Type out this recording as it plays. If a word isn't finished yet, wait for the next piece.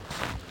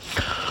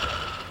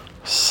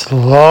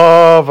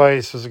Slava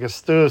Jesus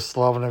Christus,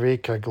 Slava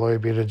Navika, glory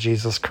be to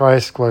Jesus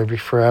Christ, glory be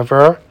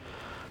forever.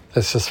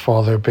 This is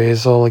Father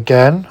Basil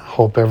again.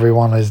 Hope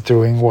everyone is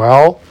doing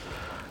well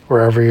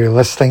wherever you're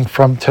listening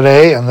from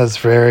today on this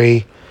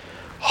very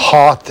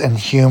hot and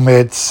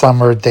humid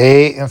summer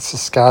day in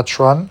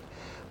Saskatchewan,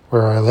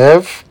 where I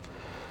live.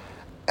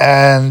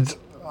 And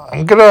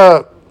I'm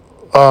going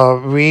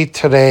to read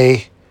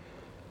today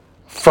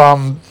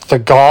from the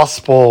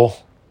gospel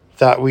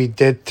that we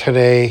did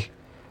today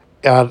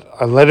at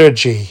a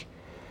liturgy,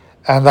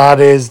 and that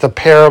is the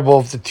parable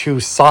of the two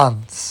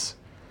sons.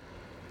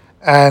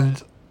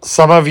 And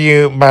some of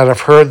you might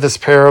have heard this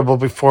parable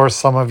before,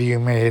 some of you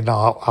may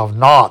not have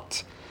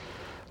not.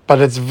 But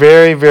it's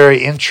very,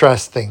 very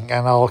interesting,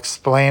 and I'll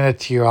explain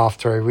it to you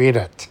after I read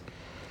it.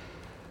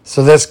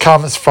 So this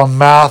comes from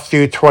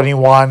Matthew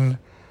 21,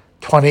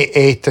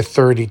 28 to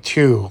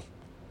 32.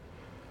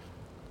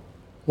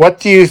 What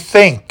do you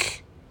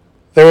think?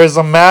 There is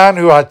a man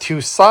who had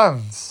two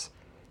sons.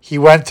 He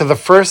went to the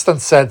first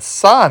and said,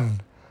 "Son,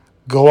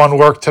 go and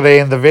work today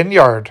in the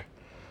vineyard."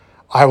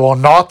 "I will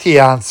not," he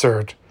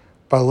answered.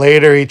 But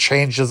later he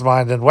changed his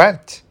mind and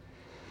went.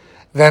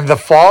 Then the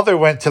father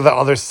went to the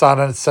other son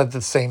and said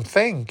the same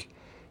thing.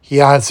 He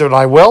answered,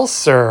 "I will,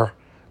 sir."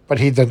 But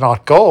he did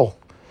not go.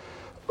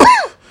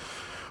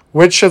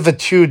 Which of the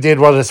two did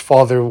what his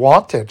father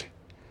wanted?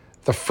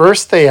 The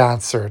first, they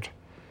answered.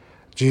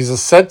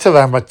 Jesus said to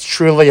them, "But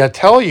truly I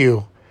tell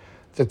you,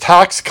 the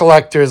tax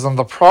collectors and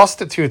the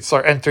prostitutes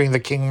are entering the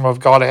kingdom of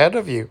God ahead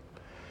of you.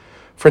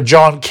 For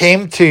John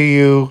came to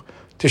you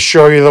to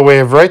show you the way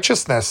of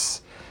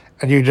righteousness,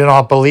 and you did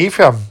not believe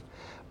him,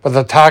 but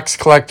the tax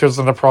collectors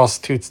and the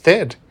prostitutes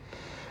did.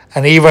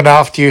 And even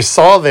after you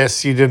saw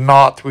this, you did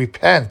not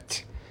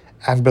repent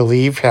and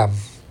believe him."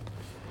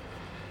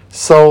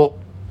 So,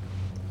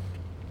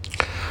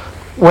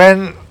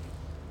 when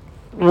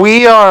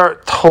we are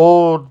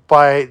told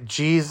by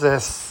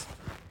Jesus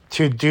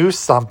to do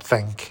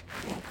something,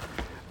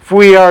 if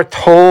we are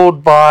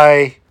told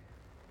by,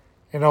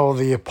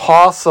 the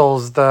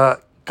apostles, the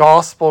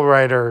gospel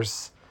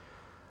writers,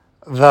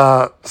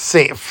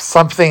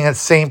 something in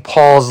St.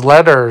 Paul's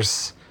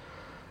letters,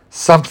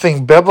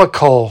 something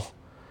biblical,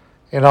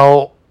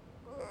 to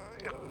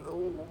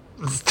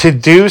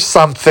do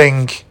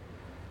something,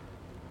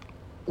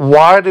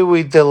 why do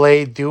we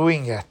delay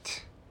doing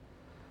it?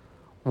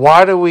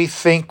 Why do we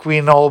think we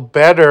know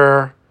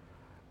better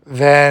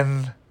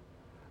than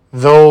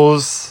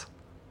those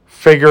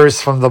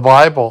figures from the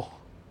Bible?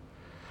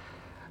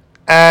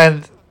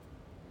 And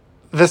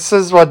this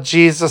is what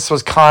Jesus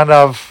was kind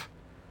of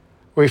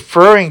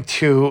referring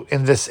to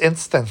in this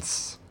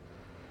instance.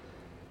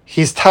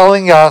 He's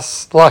telling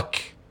us, look,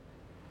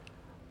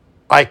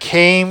 I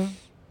came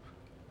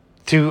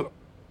to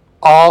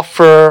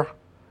offer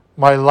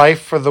my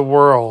life for the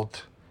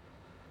world.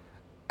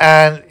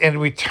 And in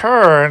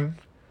return,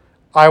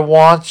 I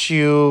want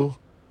you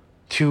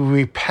to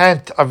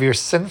repent of your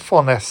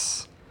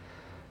sinfulness,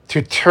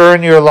 to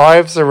turn your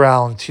lives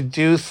around, to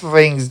do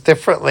things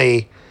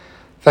differently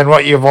than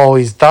what you've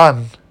always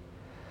done.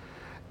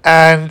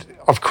 And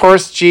of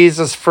course,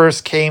 Jesus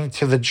first came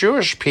to the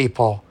Jewish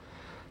people,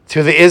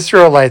 to the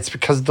Israelites,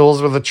 because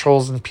those were the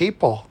chosen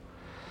people.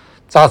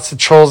 That's the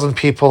chosen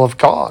people of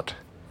God.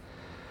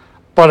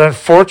 But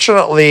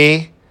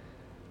unfortunately,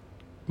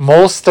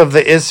 most of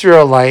the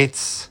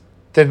Israelites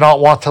did not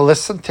want to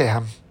listen to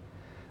him.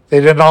 They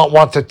did not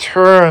want to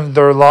turn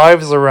their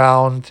lives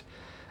around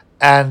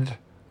and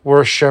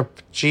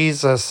worship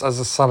Jesus as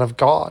the Son of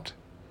God.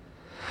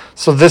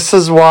 So this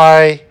is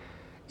why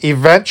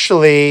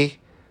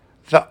eventually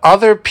the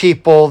other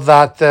people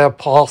that the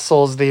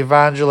apostles, the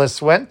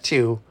evangelists went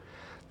to,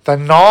 the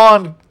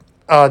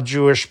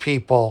non-Jewish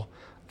people,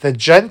 the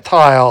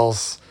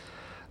Gentiles,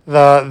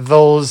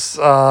 those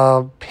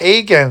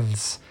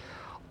pagans,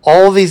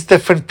 all these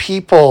different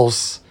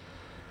peoples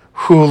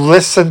who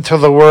listened to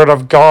the word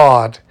of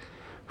God,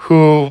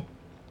 who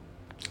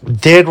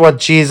did what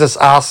Jesus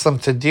asked them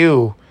to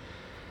do,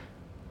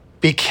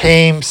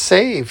 became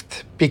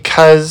saved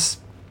because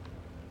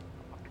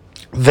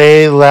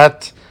they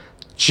let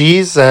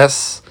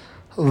Jesus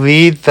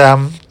lead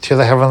them to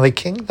the heavenly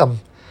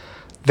kingdom.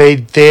 They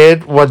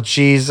did what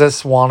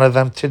Jesus wanted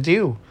them to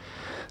do.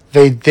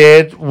 They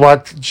did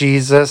what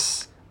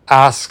Jesus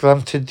asked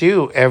them to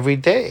do every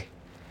day.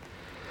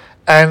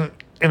 And,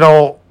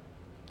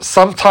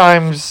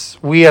 sometimes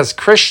we as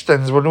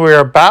Christians, when we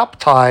are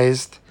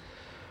baptized,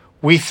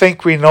 we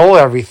think we know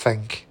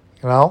everything,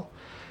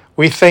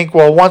 We think,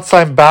 well, once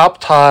I'm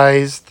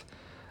baptized,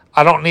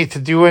 I don't need to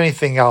do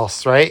anything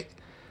else, right?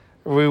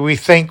 We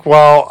think,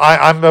 well,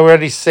 I'm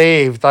already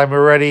saved. I'm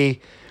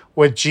already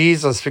with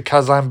Jesus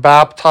because I'm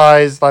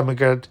baptized. I'm a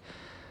good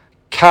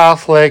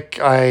Catholic.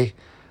 I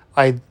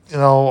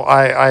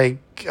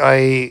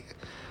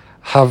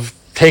have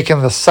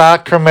taken the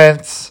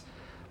sacraments,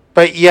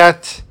 but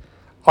yet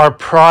our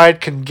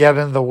pride can get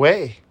in the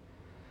way.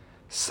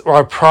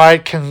 Our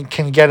pride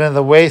can get in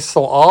the way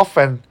so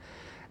often,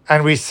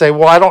 and we say,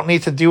 well, I don't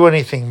need to do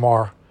anything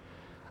more.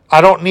 I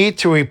don't need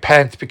to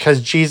repent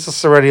because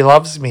Jesus already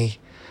loves me.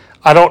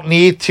 I don't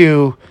need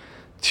to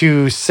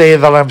say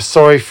that I'm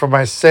sorry for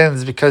my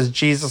sins because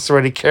Jesus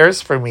already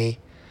cares for me.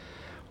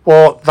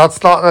 Well,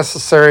 that's not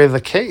necessarily the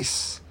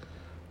case,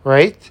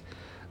 right?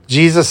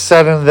 Jesus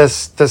said in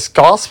this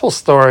gospel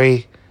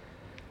story,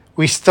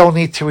 we still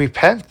need to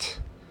repent.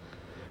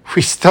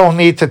 We still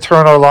need to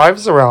turn our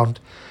lives around.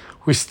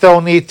 We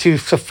still need to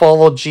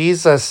follow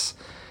Jesus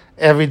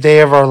every day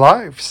of our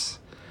lives.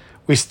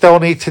 We still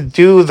need to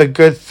do the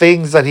good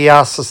things that he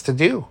asks us to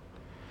do.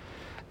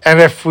 And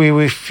if we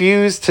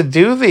refuse to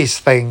do these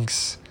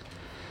things,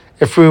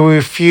 if we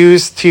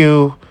refuse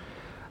to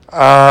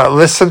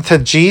listen to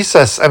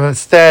Jesus, and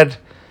instead,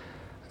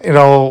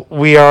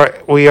 we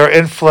are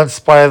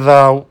influenced by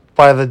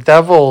the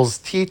devil's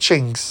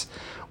teachings.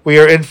 We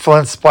are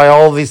influenced by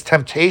all these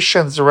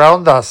temptations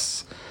around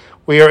us.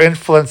 We are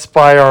influenced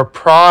by our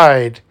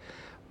pride,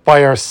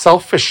 by our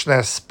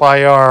selfishness,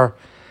 by our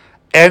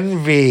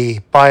envy,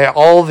 by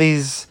all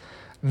these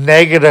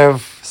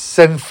negative,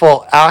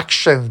 sinful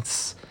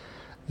actions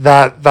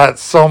that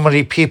so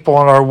many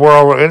people in our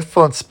world are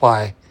influenced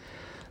by.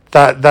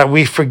 That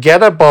we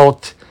forget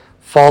about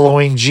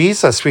following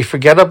Jesus. We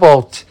forget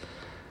about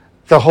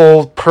the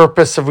whole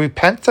purpose of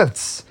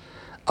repentance,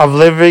 of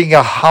living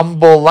a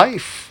humble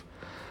life,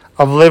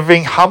 of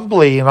living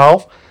humbly,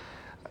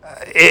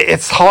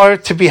 It's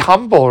hard to be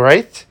humble,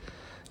 right?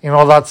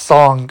 That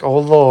song, "Oh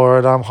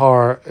Lord,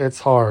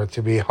 it's hard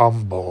to be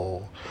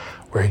humble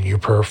when you're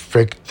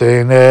perfect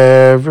in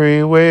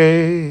every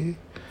way.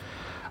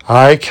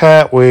 I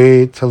can't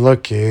wait to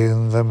look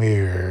in the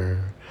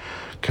mirror,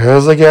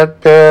 'cause I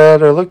get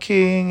better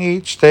looking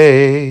each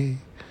day.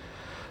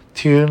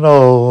 To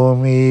know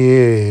me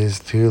is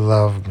to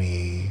love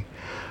me.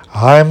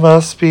 I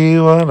must be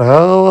one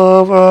hell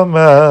of a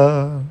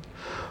man.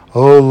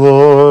 Oh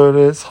Lord,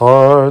 it's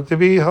hard to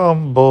be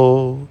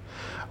humble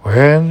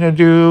when you're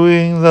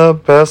doing the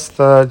best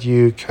that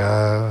you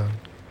can."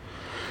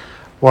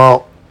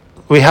 Well,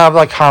 we have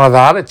that kind of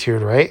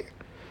attitude, right?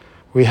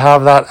 We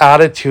have that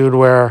attitude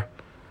where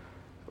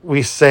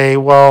we say,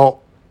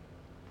 "Well,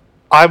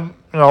 I'm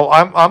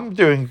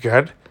doing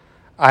good.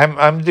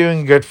 I'm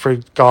doing good for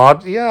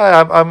God.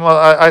 Yeah,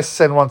 I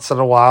sin once in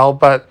a while,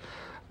 but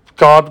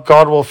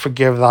God will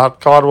forgive that.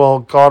 God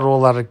will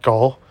let it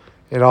go.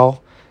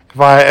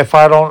 If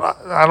I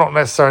don't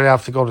necessarily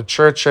have to go to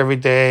church every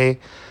day.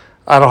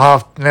 I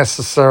don't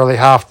necessarily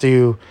have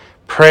to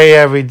pray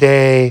every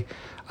day.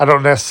 I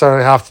don't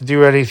necessarily have to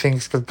do anything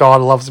because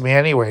God loves me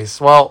anyways."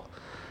 Well,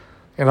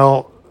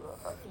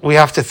 we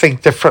have to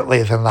think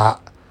differently than that.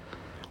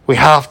 We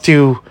have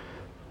to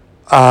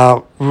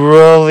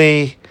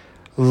really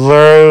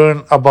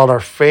learn about our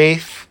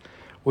faith.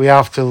 We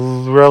have to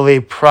really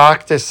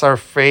practice our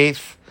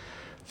faith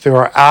through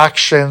our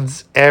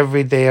actions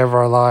every day of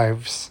our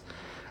lives.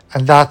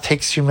 And that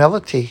takes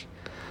humility.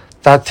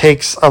 That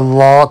takes a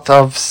lot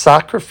of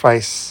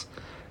sacrifice,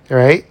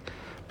 right?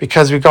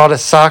 Because we got to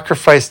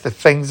sacrifice the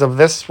things of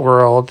this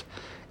world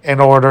in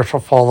order to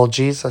follow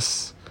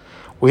Jesus.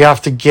 We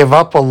have to give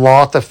up a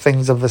lot of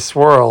things of this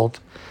world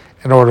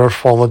in order to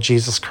follow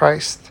Jesus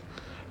Christ,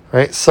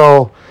 right?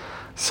 So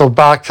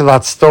back to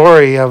that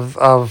story of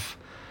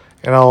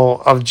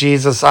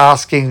Jesus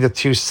asking the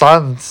two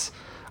sons,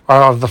 or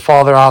of the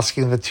father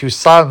asking the two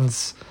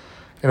sons,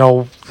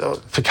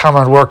 to come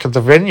and work at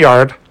the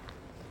vineyard.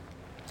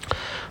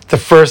 The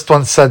first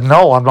one said,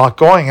 "No, I'm not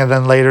going," and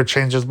then later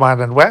changed his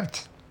mind and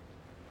went.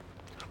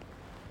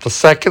 The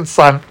second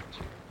son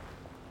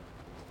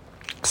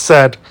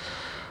said,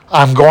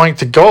 "I'm going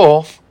to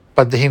go,"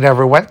 but he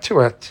never went to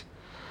it.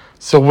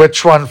 So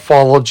which one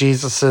followed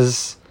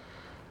Jesus's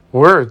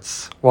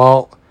words?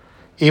 Well,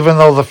 even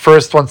though the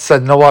first one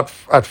said no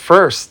at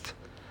first,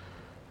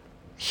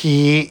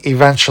 he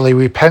eventually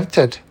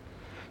repented.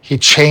 He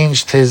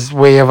changed his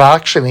way of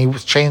action. He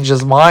changed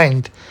his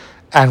mind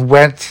and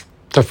went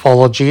to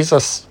follow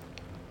Jesus.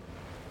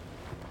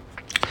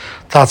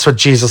 That's what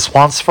Jesus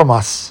wants from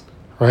us,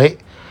 right?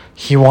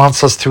 He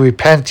wants us to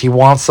repent. He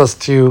wants us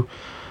to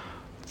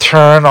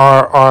turn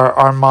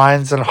our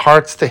minds and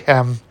hearts to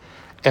him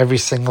every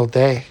single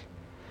day,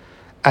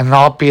 and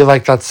not be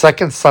like that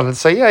second son and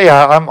say,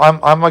 yeah,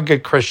 I'm a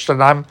good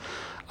Christian.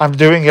 I'm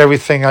doing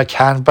everything I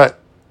can, but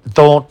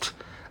don't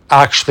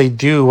actually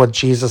do what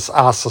Jesus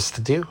asks us to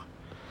do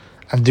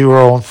and do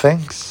our own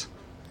things,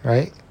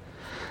 right?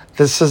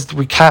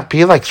 We can't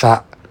be like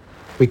that.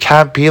 We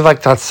can't be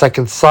like that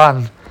second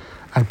son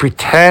and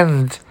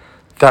pretend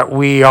that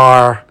we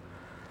are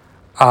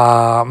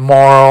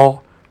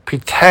moral,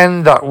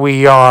 pretend that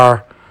we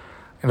are,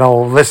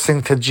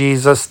 listening to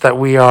Jesus, that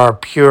we are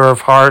pure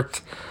of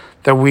heart,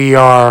 that we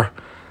are,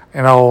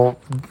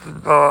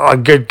 a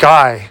good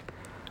guy.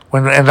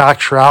 When in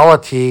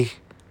actuality,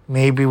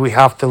 maybe we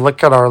have to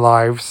look at our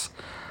lives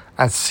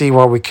and see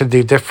what we could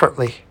do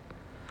differently.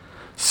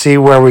 See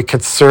where we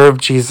could serve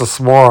Jesus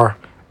more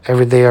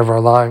every day of our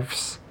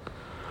lives.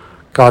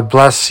 God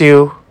bless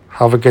you.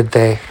 Have a good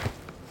day.